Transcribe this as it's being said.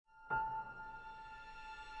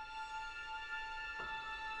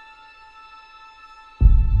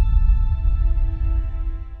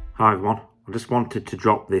Hi everyone, I just wanted to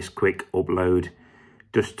drop this quick upload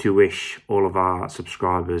just to wish all of our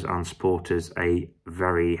subscribers and supporters a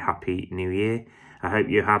very happy new year. I hope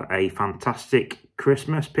you had a fantastic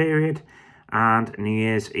Christmas period and New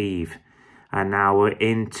Year's Eve. And now we're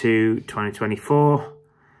into 2024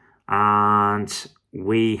 and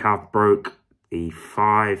we have broke the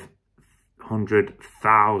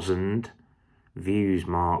 500,000 views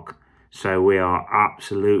mark. So we are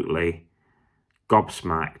absolutely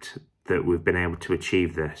gobsmacked that we've been able to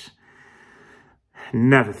achieve this.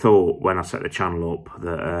 Never thought when I set the channel up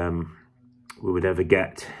that we would ever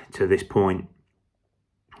get to this point.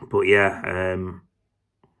 But yeah,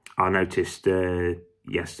 I noticed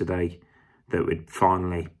yesterday that we'd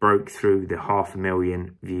finally broke through the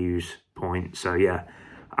 500,000 views point. So yeah,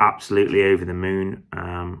 absolutely over the moon.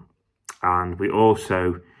 And we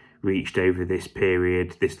also reached over this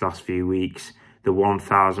period, this last few weeks, the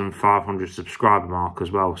 1,500 subscriber mark as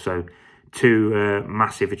well. So two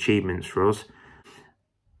massive achievements for us.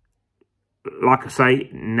 Like I say,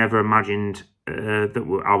 never imagined that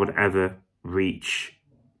I would ever reach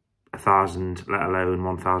 1,000, let alone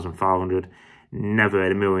 1,500. Never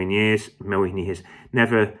in a million years,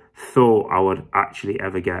 never thought I would actually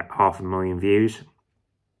ever get 500,000 views.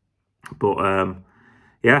 But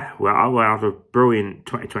yeah, well, I had a brilliant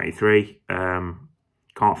 2023.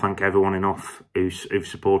 Can't thank everyone enough who've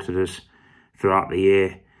supported us throughout the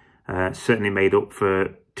year. Certainly made up for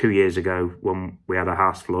 2 years ago when we had a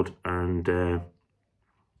house flood and we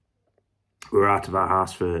were out of our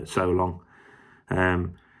house for so long.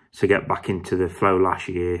 So get back into the flow last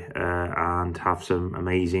year and have some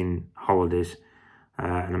amazing holidays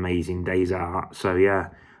and amazing days out. So yeah,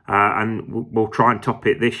 and we'll try and top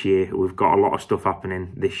it this year. We've got a lot of stuff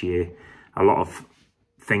happening this year, a lot of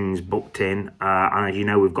things booked in, and as you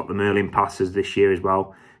know, we've got the Merlin passes this year as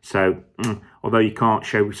well. So although you can't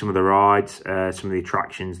show some of the rides, some of the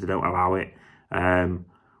attractions, they don't allow it, I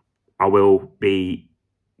will be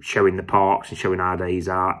showing the parks and showing our days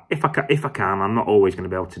out if I can. I'm not always going to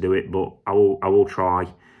be able to do it, but I will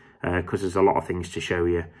try, because there's a lot of things to show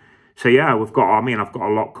you. So yeah, I've got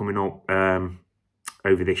a lot coming up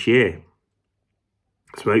over this year.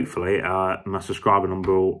 So hopefully my subscriber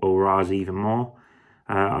number will rise even more.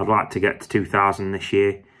 I'd like to get to 2,000 this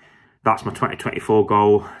year. That's my 2024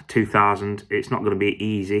 goal, 2,000. It's not going to be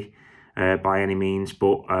easy by any means,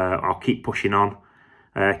 but I'll keep pushing on,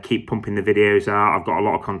 keep pumping the videos out. I've got a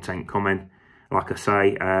lot of content coming. Like I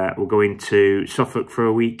say, we're going to Suffolk for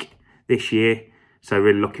a week this year, so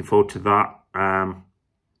really looking forward to that.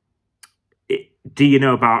 Do you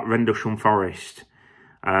know about Rendlesham Forest?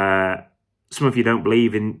 Some of you don't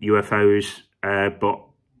believe in UFOs, but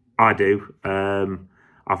I do.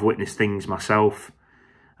 I've witnessed things myself.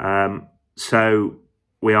 So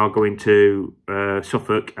we are going to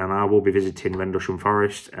Suffolk, and I will be visiting Rendlesham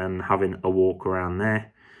Forest and having a walk around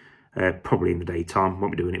there. Probably in the daytime.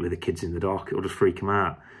 Won't be doing it with the kids in the dark. It'll just freak them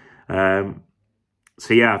out.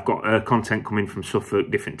 So yeah, I've got content coming from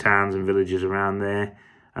Suffolk, different towns and villages around there.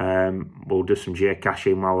 We'll do some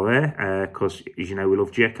geocaching while we're there, because as you know, we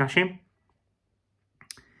love geocaching.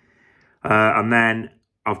 And then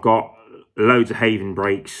I've got loads of haven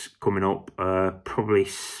breaks coming up. Probably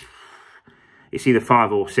it's either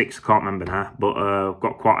 5 or 6, I can't remember now, but I've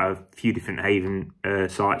got quite a few different haven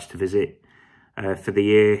sites to visit for the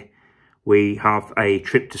year. We have a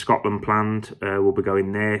trip to Scotland planned. We'll be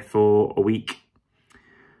going there for a week.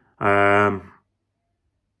 So I'm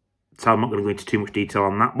not going to go into too much detail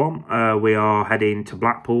on that one. We are heading to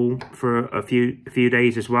Blackpool for a few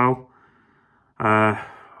days as well.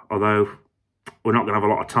 Although we're not going to have a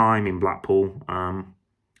lot of time in Blackpool.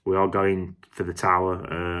 We are going for the Tower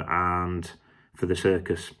and for the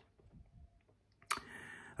circus.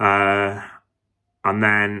 And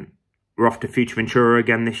then we're off to Future Ventura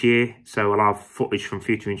again this year. So we'll have footage from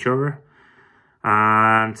Future Ventura.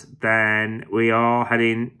 And then we are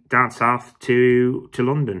heading down south to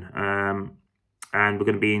London. And we're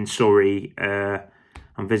going to be in Surrey and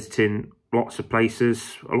visiting lots of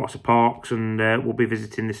places, lots of parks, and we'll be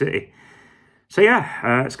visiting the city. So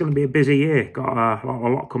yeah, it's going to be a busy year. Got a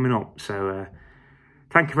lot coming up. So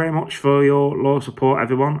thank you very much for your loyal support,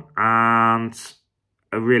 everyone. And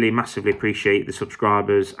I really massively appreciate the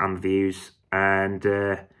subscribers and the views. And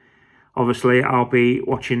obviously, I'll be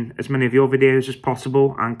watching as many of your videos as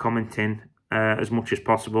possible and commenting as much as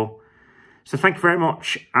possible. So thank you very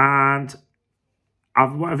much. And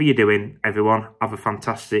whatever you're doing, everyone, have a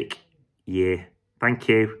fantastic year. Thank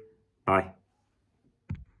you. Bye.